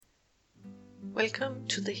Welcome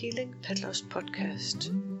to the Healing Pet Loss podcast.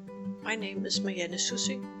 My name is Marianne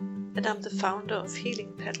Susi, and I'm the founder of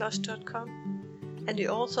HealingPetLoss.com and the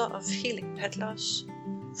author of Healing Pet Loss,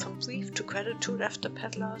 From Grief to Gratitude After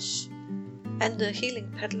Pet Loss, and the Healing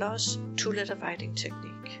Pet Loss 2-letter writing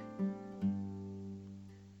technique.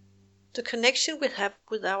 The connection we have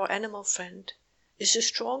with our animal friend is a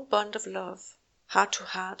strong bond of love, heart to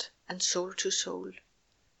heart and soul to soul.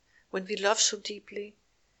 When we love so deeply,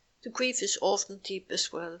 the grief is often deep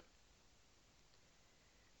as well.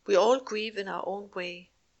 We all grieve in our own way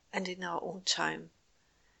and in our own time,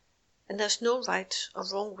 and there's no right or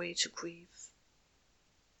wrong way to grieve.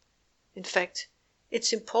 In fact,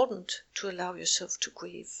 it's important to allow yourself to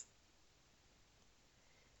grieve.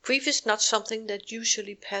 Grief is not something that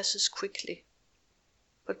usually passes quickly,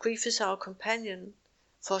 but grief is our companion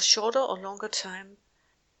for a shorter or longer time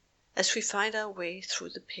as we find our way through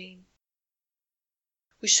the pain.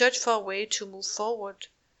 We search for a way to move forward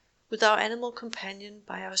with our animal companion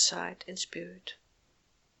by our side in spirit.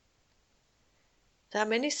 There are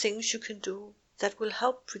many things you can do that will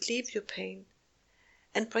help relieve your pain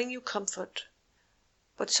and bring you comfort,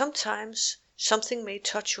 but sometimes something may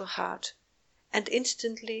touch your heart and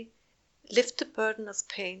instantly lift the burden of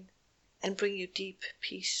pain and bring you deep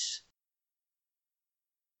peace.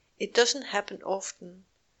 It doesn't happen often,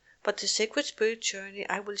 but the Sacred Spirit Journey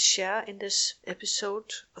I will share in this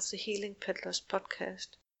episode of the Healing Pet Loss podcast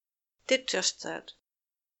did just that.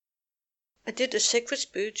 I did a Sacred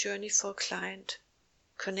Spirit Journey for a client,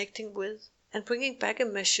 connecting with and bringing back a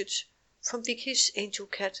message from Vicky's angel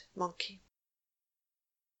cat, Monkey.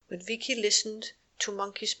 When Vicky listened to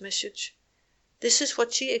Monkey's message, this is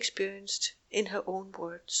what she experienced in her own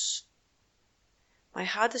words. My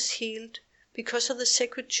heart is healed because of the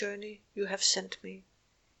sacred journey you have sent me.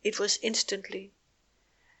 It was instantly.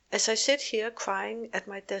 As I sit here crying at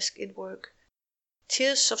my desk in work,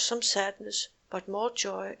 tears of some sadness, but more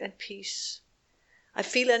joy and peace. I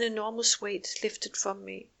feel an enormous weight lifted from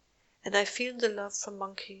me, and I feel the love from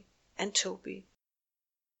Monkey and Toby.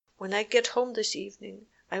 When I get home this evening,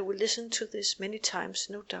 I will listen to this many times,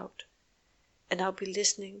 no doubt, and I'll be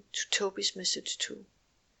listening to Toby's message too.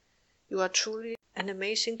 You are truly an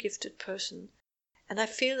amazing gifted person, and I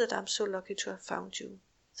feel that I'm so lucky to have found you.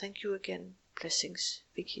 Thank you again. Blessings,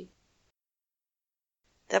 Vicky.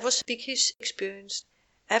 That was Vicky's experience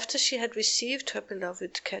after she had received her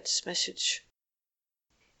beloved cat's message.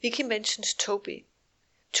 Vicky mentions Toby.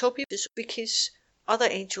 Toby is Vicky's other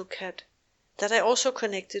angel cat that I also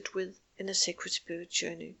connected with in a Sacred Spirit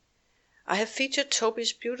Journey. I have featured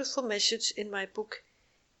Toby's beautiful message in my book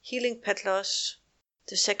Healing Pet Loss,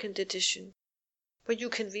 the 2nd edition, where you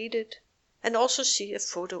can read it and also see a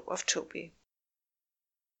photo of Toby.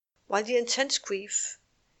 While the intense grief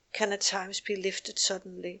can at times be lifted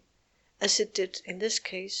suddenly, as it did in this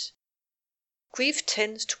case, grief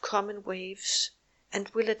tends to come in waves and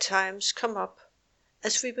will at times come up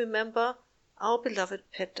as we remember our beloved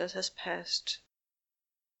pet that has passed.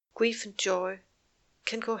 Grief and joy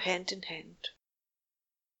can go hand in hand.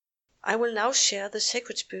 I will now share the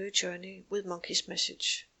Sacred Spirit Journey with Monkey's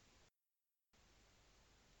message.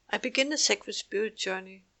 I begin the Sacred Spirit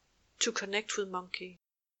Journey to connect with Monkey,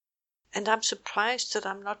 and I'm surprised that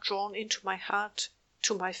I'm not drawn into my heart,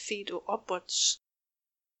 to my feet or upwards,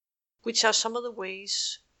 which are some of the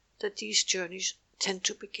ways that these journeys tend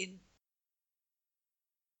to begin.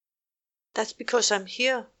 That's because I'm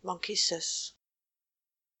here, Monkey says.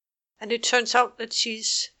 And it turns out that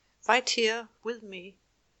she's right here with me,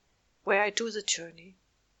 where I do the journey.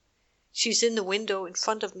 She's in the window in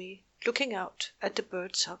front of me, looking out at the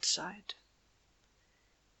birds outside.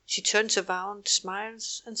 She turns around,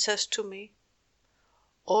 smiles, and says to me,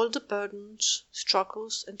 all the burdens,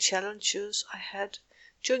 struggles, and challenges I had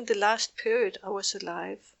during the last period I was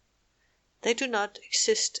alive, they do not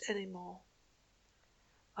exist anymore.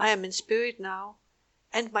 I am in spirit now,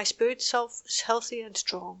 and my spirit self is healthy and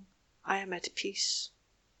strong. I am at peace.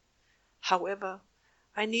 However,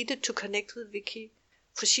 I needed to connect with Vicky,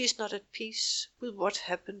 for she is not at peace with what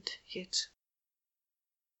happened yet.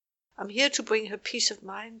 I'm here to bring her peace of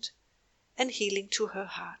mind and healing to her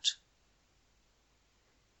heart.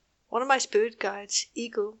 One of my spirit guides,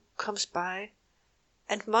 Eagle, comes by,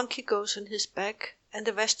 and Monkey goes on his back, and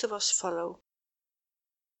the rest of us follow.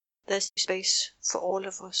 There's space for all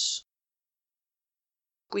of us.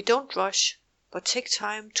 We don't rush, but take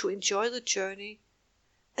time to enjoy the journey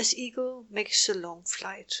as Eagle makes a long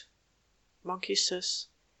flight. Monkey says,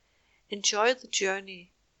 enjoy the journey,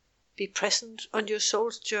 be present on your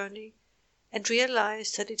soul's journey, and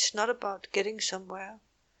realize that it's not about getting somewhere,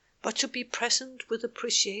 but to be present with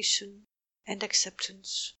appreciation and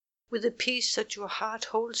acceptance. with the peace that your heart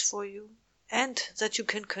holds for you and that you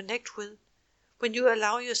can connect with when you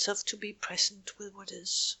allow yourself to be present with what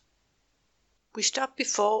is. We stop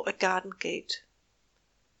before a garden gate.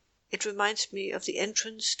 It reminds me of the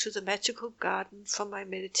entrance to the magical garden from my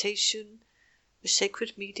meditation, a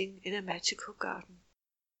sacred meeting in a magical garden.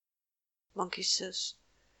 Monkey says,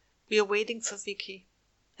 "We are waiting for Vicky,"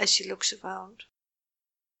 as she looks around.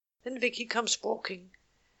 Then Vicky comes walking,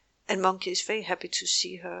 and Monkey is very happy to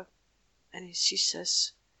see her. And she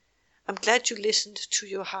says, "I'm glad you listened to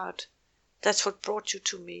your heart. That's what brought you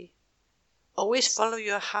to me. Always follow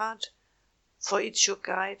your heart, for it's your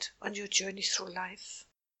guide on your journey through life.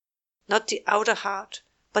 Not the outer heart,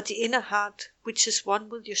 but the inner heart, which is one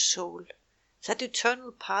with your soul, that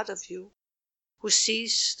eternal part of you, who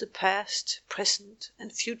sees the past, present,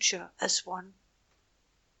 and future as one."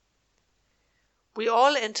 We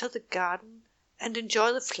all enter the garden and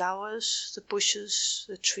enjoy the flowers, the bushes,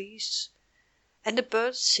 the trees, and the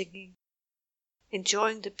birds singing,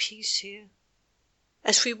 enjoying the peace here.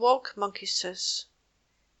 As we walk, Monkey says,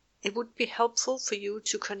 "It would be helpful for you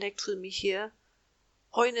to connect with me here,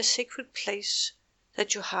 or in a sacred place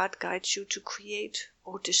that your heart guides you to create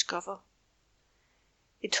or discover.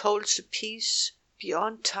 It holds a peace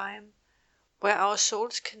beyond time, where our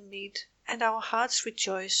souls can meet and our hearts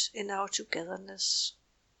rejoice in our togetherness.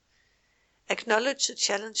 Acknowledge the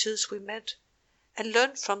challenges we met and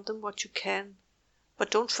learn from them what you can,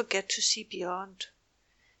 but don't forget to see beyond.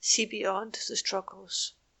 See beyond the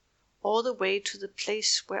struggles, all the way to the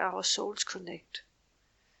place where our souls connect,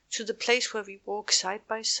 to the place where we walk side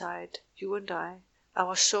by side, you and I,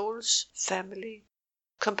 our souls, family,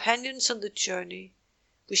 companions on the journey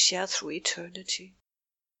we share through eternity.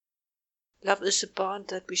 Love is a bond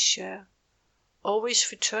that we share.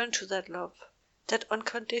 Always return to that love, that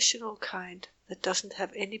unconditional kind that doesn't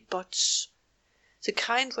have any buts, the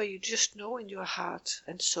kind where you just know in your heart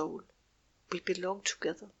and soul, we belong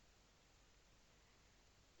together."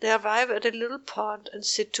 They arrive at a little pond and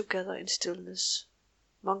sit together in stillness.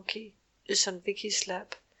 Monkey is on Vicky's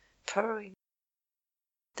lap, purring.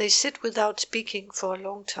 They sit without speaking for a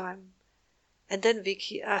long time, and then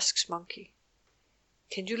Vicky asks Monkey,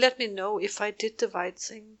 "Can you let me know if I did the right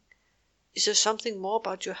thing? Is there something more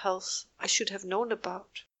about your health I should have known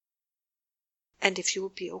about? And if you will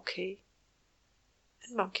be okay?"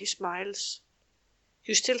 And Monkey smiles.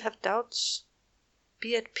 "You still have doubts?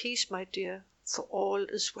 Be at peace, my dear, for all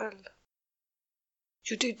is well.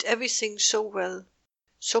 You did everything so well,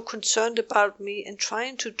 so concerned about me and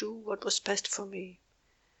trying to do what was best for me.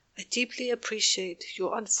 I deeply appreciate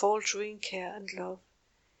your unfaltering care and love.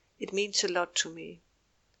 It means a lot to me.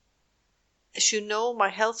 As you know, my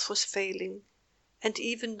health was failing, and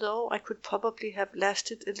even though I could probably have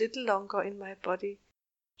lasted a little longer in my body,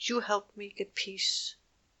 you helped me get peace.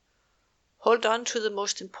 Hold on to the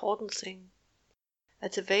most important thing.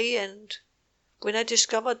 At the very end, when I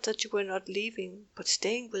discovered that you were not leaving, but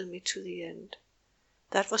staying with me to the end,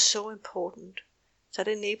 that was so important. That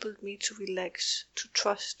enabled me to relax, to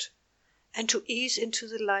trust, and to ease into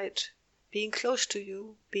the light, being close to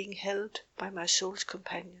you, being held by my soul's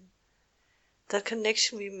companion. That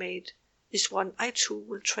connection we made is one I too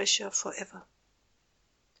will treasure forever.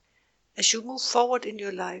 As you move forward in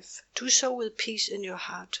your life, do so with peace in your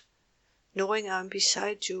heart, knowing I am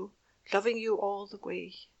beside you, loving you all the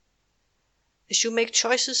way. As you make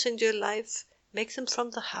choices in your life, make them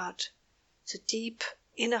from the heart, the deep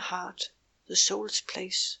inner heart, the soul's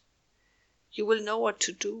place. You will know what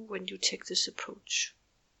to do when you take this approach.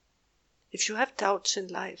 If you have doubts in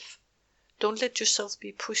life, don't let yourself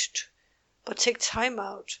be pushed, but take time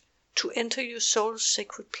out to enter your soul's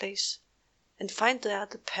sacred place and find there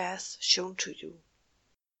the path shown to you."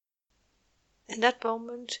 In that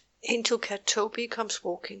moment, Angel Cat Toby comes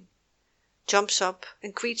walking, jumps up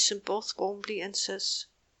and greets them both warmly and says,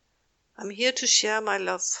 "I'm here to share my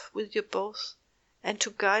love with you both and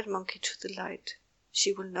to guide Monkey to the light.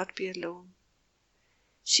 She will not be alone.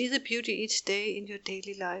 See the beauty each day in your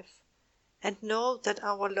daily life, and know that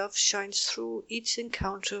our love shines through each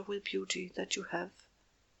encounter with beauty that you have.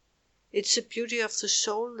 It's the beauty of the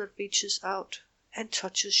soul that reaches out and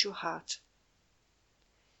touches your heart.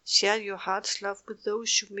 Share your heart's love with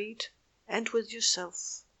those you meet and with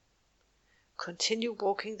yourself. Continue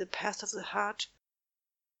walking the path of the heart,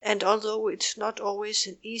 and although it's not always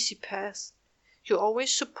an easy path, you're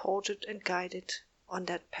always supported and guided on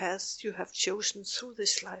that path you have chosen through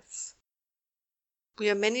this life. We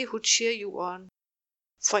are many who cheer you on,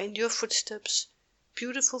 for in your footsteps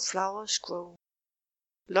beautiful flowers grow.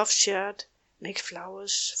 Love shared makes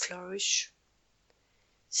flowers flourish.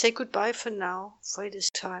 Say goodbye for now, for it is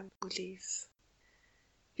time we leave.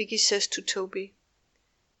 Vicky says to Toby,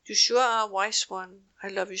 "You sure are a wise one. I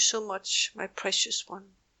love you so much, my precious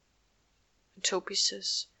one." And Toby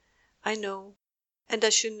says, "I know, and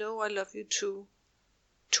as you know, I love you too,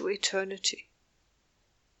 to eternity."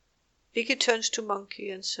 Vicky turns to Monkey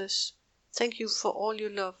and says, "Thank you for all your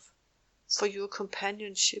love, for your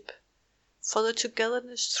companionship, for the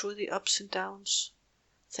togetherness through the ups and downs.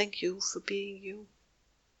 Thank you for being you."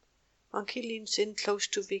 Monkey leans in close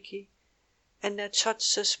to Vicky, and their touch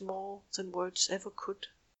says more than words ever could.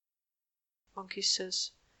 Monkey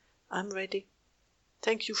says, "I'm ready.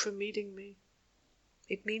 Thank you for meeting me.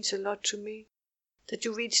 It means a lot to me that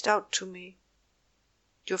you reached out to me.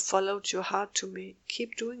 You followed your heart to me.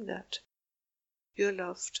 Keep doing that. You're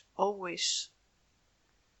loved, always."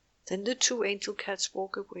 Then the two angel cats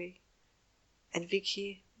walk away, and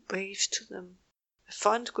Vicky waves to them a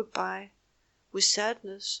fond goodbye, with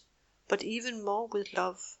sadness, but even more with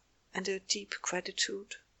love and a deep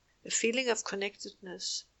gratitude, a feeling of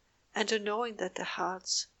connectedness, and a knowing that their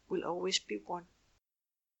hearts will always be one.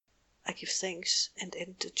 I give thanks and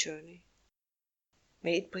end the journey.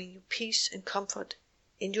 May it bring you peace and comfort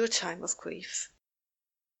in your time of grief.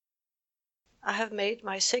 I have made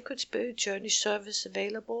my Sacred Spirit Journey service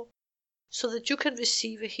available so that you can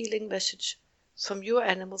receive a healing message from your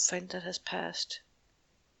animal friend that has passed.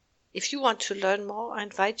 If you want to learn more, I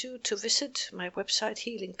invite you to visit my website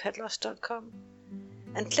healingpeddlers.com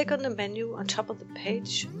and click on the menu on top of the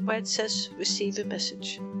page where it says Receive a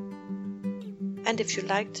Message. And if you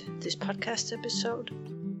liked this podcast episode,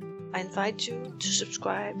 I invite you to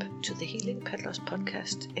subscribe to the Healing Peddlers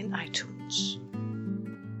podcast in iTunes.